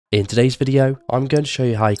In today's video, I'm going to show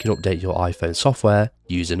you how you can update your iPhone software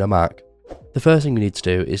using a Mac. The first thing you need to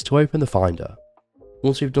do is to open the Finder.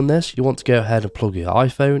 Once you've done this, you want to go ahead and plug your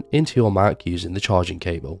iPhone into your Mac using the charging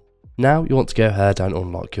cable. Now you want to go ahead and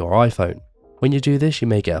unlock your iPhone. When you do this, you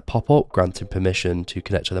may get a pop-up granting permission to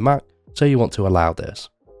connect to the Mac, so you want to allow this.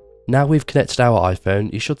 Now we've connected our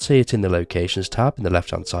iPhone, you should see it in the Locations tab in the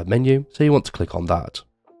left-hand side menu, so you want to click on that.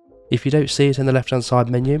 If you don't see it in the left-hand side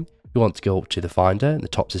menu, you want to go up to the Finder in the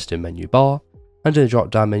top system menu bar, and in the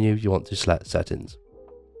drop-down menu you want to select Settings.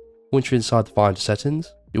 Once you're inside the Finder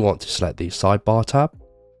settings, you want to select the Sidebar tab,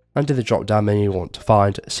 and in the drop-down menu you want to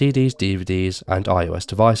find CDs, DVDs and iOS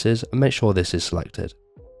devices and make sure this is selected.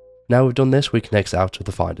 Now we've done this, we can exit out of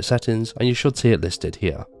the Finder settings and you should see it listed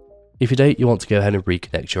here. If you don't, you want to go ahead and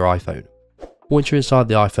reconnect your iPhone. Once you're inside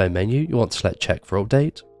the iPhone menu, you want to select Check for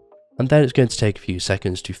Update, and then it's going to take a few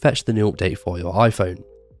seconds to fetch the new update for your iPhone.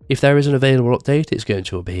 If there is an available update, it's going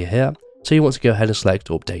to appear here, so you want to go ahead and select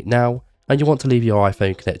Update Now, and you want to leave your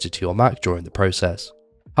iPhone connected to your Mac during the process.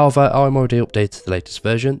 However, I'm already updated to the latest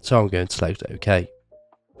version, so I'm going to select OK.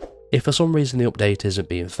 If for some reason the update isn't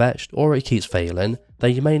being fetched, or it keeps failing,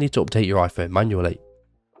 then you may need to update your iPhone manually.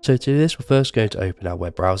 So to do this, we're first going to open our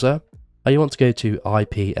web browser, and you want to go to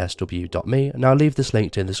IPSW.me, and I'll leave this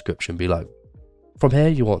linked in the description below. From here,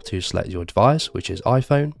 you want to select your device, which is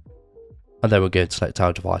iPhone, and then we're going to select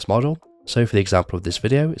our device model. So for the example of this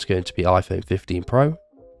video, it's going to be iPhone 15 Pro.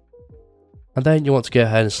 And then you want to go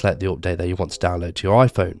ahead and select the update that you want to download to your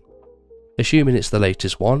iPhone. Assuming it's the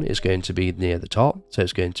latest one, it's going to be near the top, so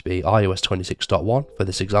it's going to be iOS 26.1 for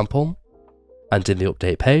this example. And in the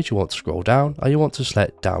update page, you want to scroll down and you want to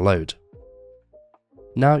select Download.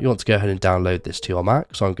 Now you want to go ahead and download this to your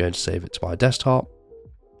Mac, so I'm going to save it to my desktop.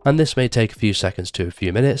 And this may take a few seconds to a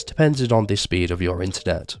few minutes, depending on the speed of your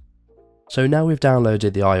internet. So now we've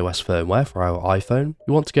downloaded the iOS firmware for our iPhone,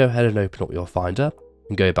 you want to go ahead and open up your Finder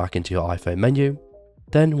and go back into your iPhone menu.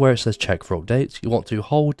 Then where it says Check for Updates, you want to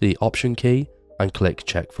hold the Option key and click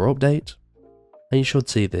Check for Update. And you should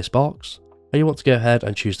see this box. And you want to go ahead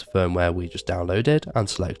and choose the firmware we just downloaded and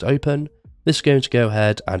select Open. This is going to go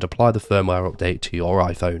ahead and apply the firmware update to your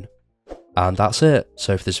iPhone. And that's it.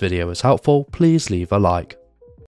 So if this video was helpful, please leave a like.